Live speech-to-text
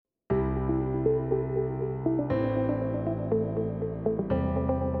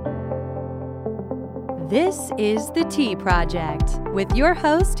This is The Tea Project with your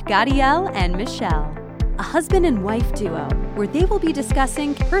host, Gadiel and Michelle, a husband and wife duo where they will be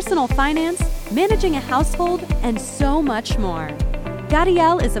discussing personal finance, managing a household, and so much more.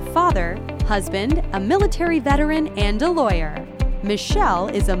 Gadiel is a father, husband, a military veteran, and a lawyer. Michelle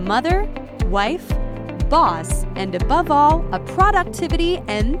is a mother, wife, boss, and above all, a productivity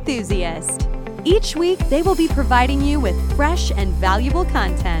enthusiast. Each week, they will be providing you with fresh and valuable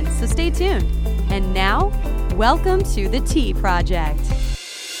content, so stay tuned. And now, welcome to The Tea Project.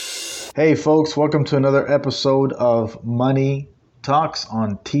 Hey folks, welcome to another episode of Money Talks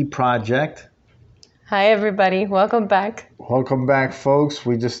on Tea Project. Hi everybody, welcome back. Welcome back folks.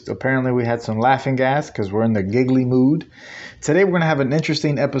 We had some laughing gas because we're in the giggly mood. Today we're going to have an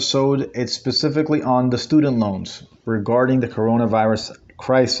interesting episode. It's specifically on the student loans regarding the coronavirus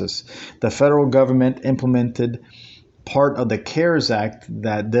crisis. The federal government implemented part of the CARES Act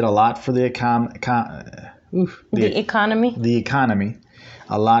that did a lot for the economy,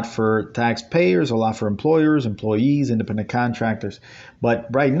 a lot for taxpayers, a lot for employers, employees, independent contractors. But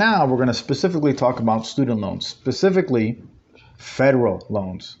right now, we're going to specifically talk about student loans, specifically federal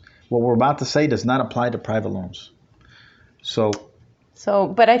loans. What we're about to say does not apply to private loans.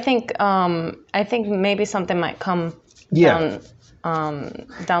 But I think maybe something might come down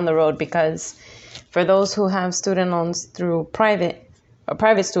the road, because for those who have student loans through private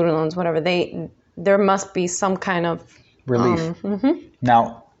student loans, whatever, there must be some kind of relief.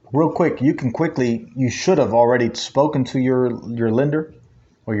 Now, real quick, you should have already spoken to your lender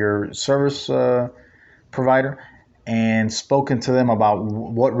or your service provider and spoken to them about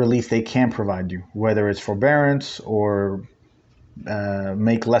what relief they can provide you, whether it's forbearance or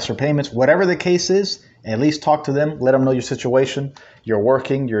make lesser payments, whatever the case is. At least talk to them, let them know your situation. You're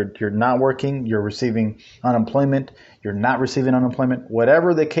working, you're not working, you're receiving unemployment, you're not receiving unemployment.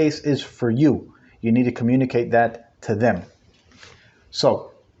 Whatever the case is for you, you need to communicate that to them.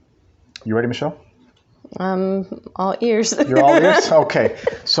 So, you ready, Michelle? All ears. You're all ears? Okay.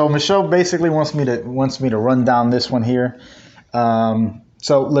 So Michelle basically wants me to run down this one here.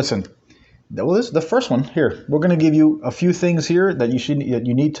 So listen. Well, this is the first one here. We're going to give you a few things here that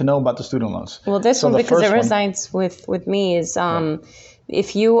you need to know about the student loans. Well, this one, because it resides with me, is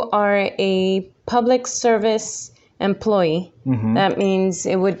if you are a public service employee, that means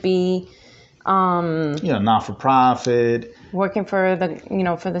it would be not for profit, working for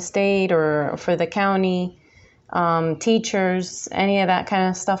the state or for the county, teachers, any of that kind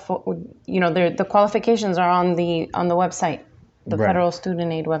of stuff. The qualifications are on the website. The Federal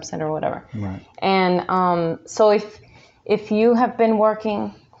Student Aid website or whatever. Right. And so if you have been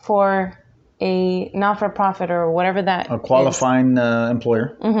working for a not-for-profit or whatever that a qualifying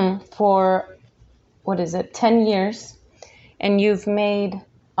employer for 10 years, and you've made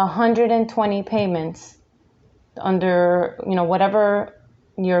 120 payments under whatever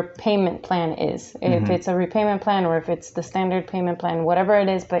your payment plan is, if it's a repayment plan or if it's the standard payment plan, whatever it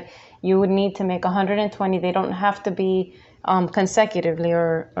is, but you would need to make 120. They don't have to be consecutively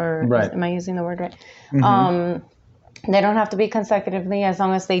or right. Am I using the word right? They don't have to be consecutively, as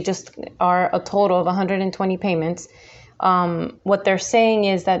long as they just are a total of 120 payments. What they're saying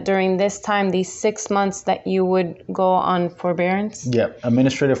is that during this time, these 6 months that you would go on forbearance. Yeah,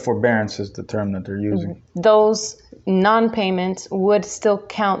 administrative forbearance is the term that they're using. Those non-payments would still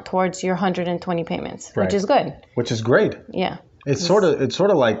count towards your 120 payments, right. Which is good. Which is great. Yeah. It's sort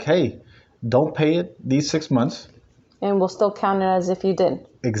of like, hey, don't pay it these 6 months. And we'll still count it as if you did.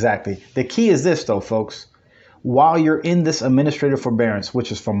 Exactly. The key is this, though, folks. While you're in this administrative forbearance,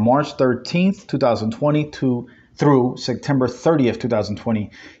 which is from March 13th, 2020 through September 30th, 2020,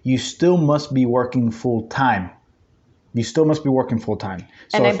 you still must be working full time. So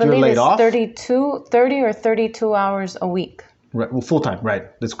and I if believe you're laid it's off, 30 or 32 hours a week. Right, well, full time,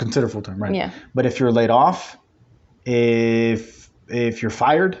 right? That's considered full time, right? Yeah. But if you're laid off, if you're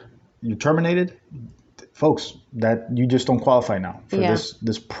fired, you're terminated, folks, that you just don't qualify now for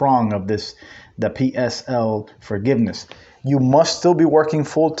this prong of the PSL forgiveness. You must still be working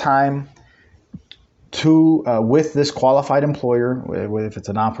full time with this qualified employer, if it's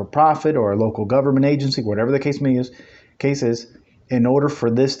a non-for-profit or a local government agency, whatever the case is, in order for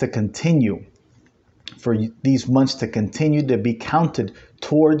this to continue, for these months to continue to be counted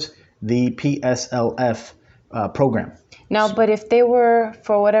towards the PSLF program. Now, but if they were,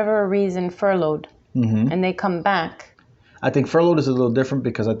 for whatever reason, furloughed, and they come back. I think furloughed is a little different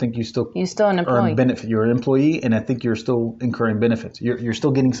because I think you're still an employee. Earn benefit. You're an employee, and I think you're still incurring benefits. You're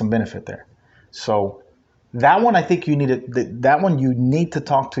still getting some benefit there. So that one, I think you need to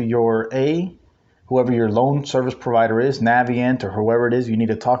talk to your whoever your loan service provider is, Navient or whoever it is, you need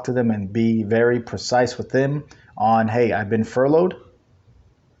to talk to them and be very precise with them on, hey, I've been furloughed.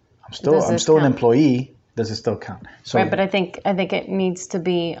 I'm still an employee. Does it still count? So, right, but I think it needs to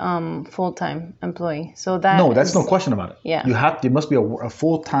be full-time employee. So that no, that's no question about it. Yeah. You must be a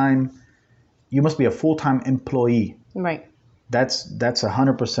full-time. You must be a full-time employee. Right. That's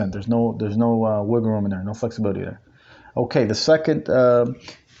 100%. There's no wiggle room in there. No flexibility there. Okay. The second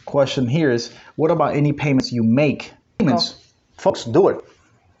question here is, what about any payments you make? Payments, folks, do it.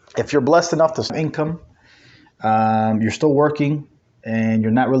 If you're blessed enough to have income, you're still working, and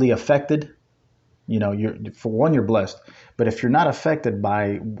you're not really affected. You're blessed. But if you're not affected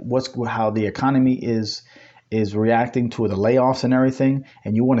by how the economy is reacting to the layoffs and everything,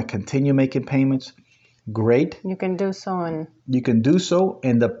 and you want to continue making payments, great. You can do so, and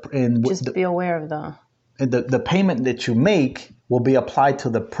just be aware of the payment that you make will be applied to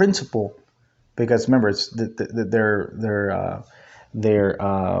the principal, because remember, it's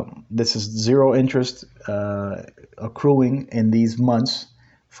this is zero interest accruing in these months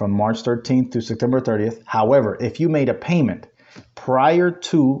from March 13th to September 30th. However, if you made a payment prior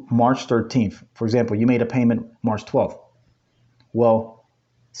to March 13th, for example, you made a payment March 12th. Well,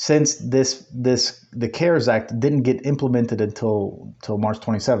 since the CARES Act didn't get implemented until March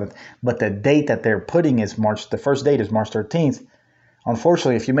 27th, but the date that they're putting is the first date is March 13th.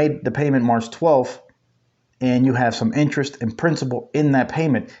 Unfortunately, if you made the payment March 12th and you have some interest and principal in that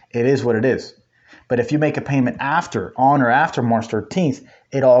payment, it is what it is. But if you make a payment on or after March 13th,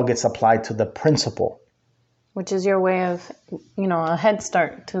 it all gets applied to the principal. Which is your way of, a head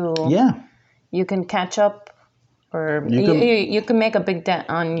start to. Yeah. You can catch up, or you can make a big dent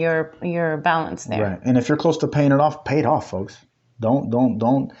on your balance there. Right. And if you're close to paying it off, pay it off, folks.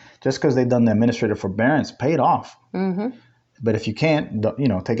 Don't just because they've done the administrative forbearance, pay it off. Mm-hmm. But if you can't,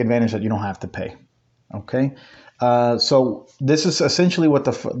 take advantage that you don't have to pay. Okay. So this is essentially what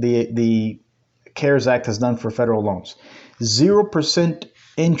the CARES Act has done for federal loans. 0%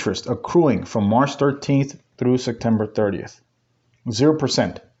 interest accruing from March 13th through September 30th.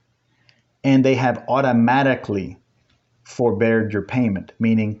 0%. And they have automatically forbeared your payment,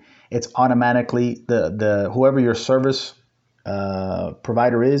 meaning it's automatically the whoever your service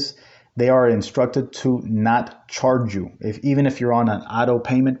provider is, they are instructed to not charge you. Even if you're on an auto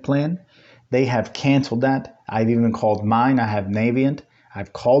payment plan, they have canceled that. I've even called mine. I have Navient.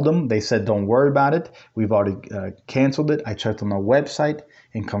 I've called them. They said, don't worry about it. We've already canceled it. I checked on the website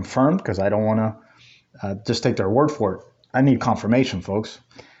and confirmed, because I don't want to just take their word for it. I need confirmation, folks.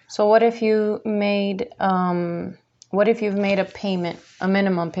 So what if you've made a payment, a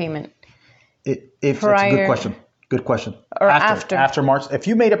minimum payment? It's a good question. Good question. Or after. After March. If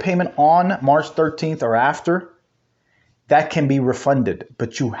you made a payment on March 13th or after, that can be refunded.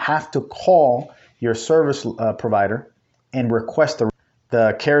 But you have to call your service provider and request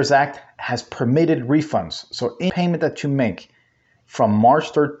the CARES Act has permitted refunds. So any payment that you make from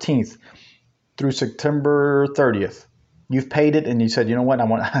March 13th through September 30th, you've paid it and you said, you know what,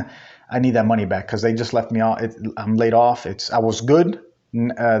 I need that money back because they just left me off. I'm laid off. I was good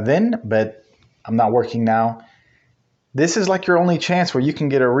then, but I'm not working now. This is like your only chance where you can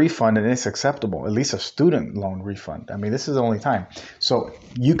get a refund and it's acceptable, at least a student loan refund. I mean, this is the only time. So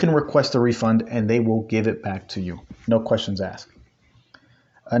you can request a refund and they will give it back to you. No questions asked.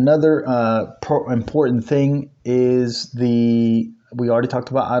 Another important thing is we already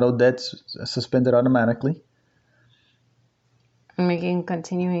talked about auto debts suspended automatically. And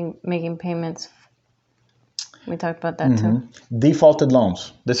continuing making payments. We talked about that too. Defaulted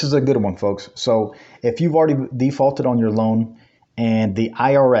loans. This is a good one, folks. So if you've already defaulted on your loan and the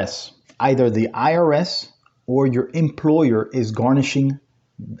IRS, either the IRS or your employer is garnishing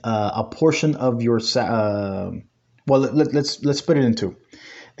a portion of your, let's split it in two.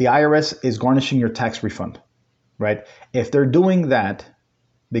 The IRS is garnishing your tax refund, right? If they're doing that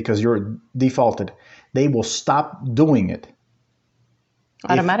because you're defaulted, they will stop doing it.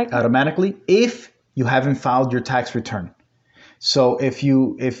 Automatically if you haven't filed your tax return. So if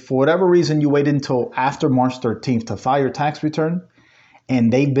for whatever reason you waited until after March 13th to file your tax return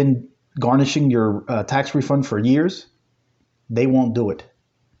and they've been garnishing your tax refund for years, they won't do it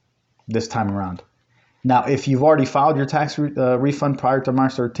this time around. Now, if you've already filed your tax refund prior to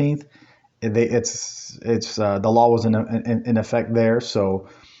March 13th, the law was in effect there, so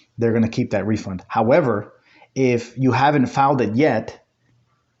they're going to keep that refund. However, if you haven't filed it yet,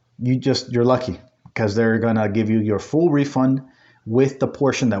 you're lucky because they're going to give you your full refund with the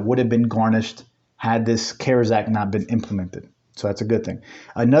portion that would have been garnished had this CARES Act not been implemented. So that's a good thing.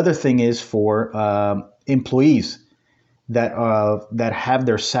 Another thing is for employees. that have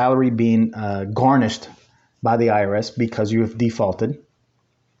their salary being garnished by the IRS because you have defaulted.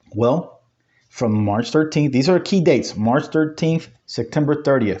 Well, from March 13th, these are key dates, March 13th, September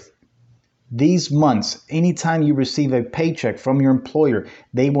 30th. These months, anytime you receive a paycheck from your employer,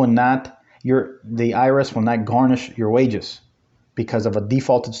 the IRS will not garnish your wages because of a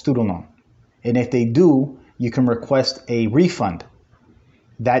defaulted student loan. And if they do, you can request a refund.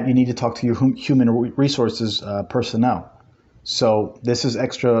 That you need to talk to your human resources personnel. So this is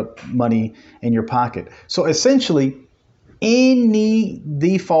extra money in your pocket. So essentially, any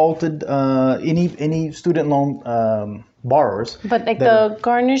defaulted, any student loan borrowers. But like the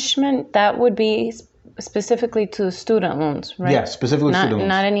garnishment, that would be specifically to student loans, right? Yeah, specifically student loans.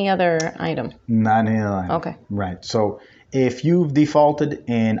 Not any other item. Not any other item. Okay. Right. So if you've defaulted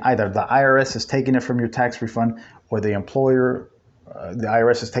and either the IRS is taking it from your tax refund or the employer, the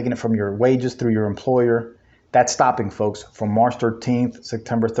IRS is taking it from your wages through your employer, that's stopping, folks. From March 13th,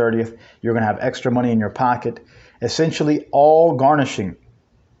 September 30th, you're going to have extra money in your pocket. Essentially, all garnishing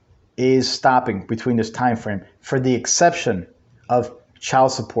is stopping between this time frame, for the exception of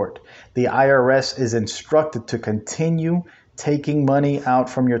child support. The IRS is instructed to continue taking money out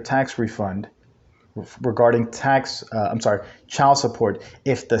from your tax refund regarding child support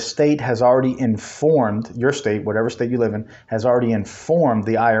if the state has already informed, your state, whatever state you live in, has already informed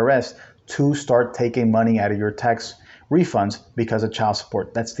the IRS to start taking money out of your tax refunds because of child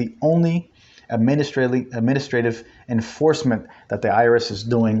support. That's the only administrative enforcement that the IRS is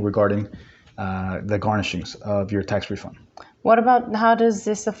doing regarding the garnishings of your tax refund. What about, how does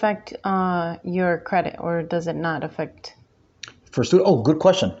this affect your credit, or does it not affect? For student, oh, good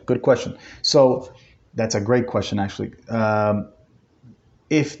question. So that's a great question, actually.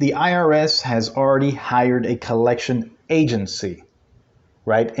 If the IRS has already hired a collection agency,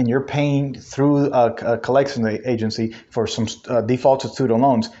 right, and you're paying through a collection agency for some defaulted student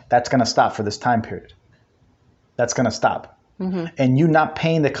loans, that's going to stop for this time period. That's going to stop. Mm-hmm. And you not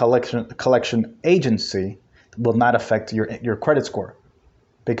paying the collection agency will not affect your credit score,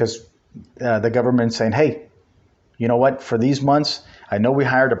 because the government's saying, hey, you know what, for these months, I know we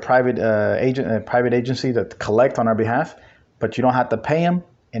hired a private agency to collect on our behalf, but you don't have to pay them,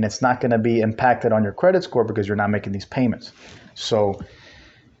 and it's not going to be impacted on your credit score because you're not making these payments. So,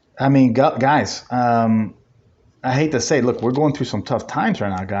 I mean, guys, I hate to say, look, we're going through some tough times right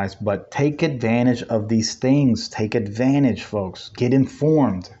now, guys, but take advantage of these things. Take advantage, folks. Get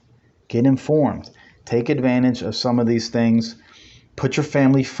informed. Take advantage of some of these things. Put your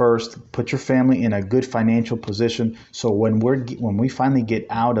family first. Put your family in a good financial position, so when we finally get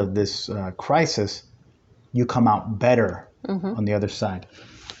out of this crisis, you come out better on the other side.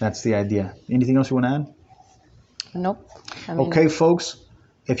 That's the idea. Anything else you want to add? Nope. Okay, folks.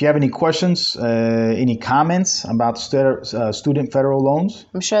 If you have any questions, any comments about student federal loans,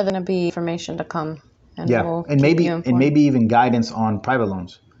 I'm sure there's going to be information to come. And yeah, and maybe even guidance on private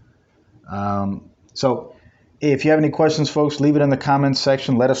loans. So if you have any questions, folks, leave it in the comments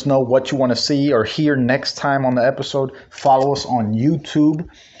section. Let us know what you want to see or hear next time on the episode. Follow us on YouTube,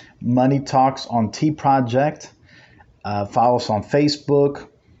 Money Talks on T Project. Follow us on Facebook.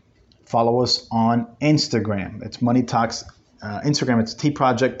 Follow us on Instagram. It's Money Talks. Instagram, it's T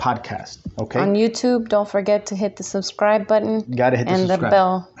Project Podcast. Okay. On YouTube, don't forget to hit the subscribe button. Gotta hit the subscribe. And the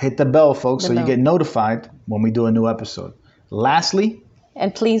bell. Hit the bell, folks, so you get notified when we do a new episode. Lastly,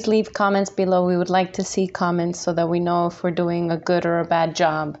 and please leave comments below. We would like to see comments so that we know if we're doing a good or a bad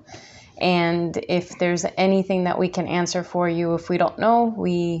job. And if there's anything that we can answer for you, if we don't know,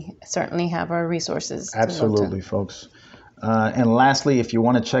 we certainly have our resources. Absolutely, folks. And lastly, if you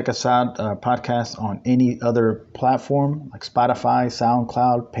want to check us out, our podcast on any other platform like Spotify,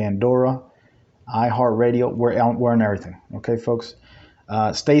 SoundCloud, Pandora, iHeartRadio, we're on everything. Okay, folks?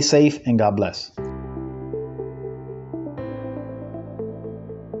 Stay safe and God bless.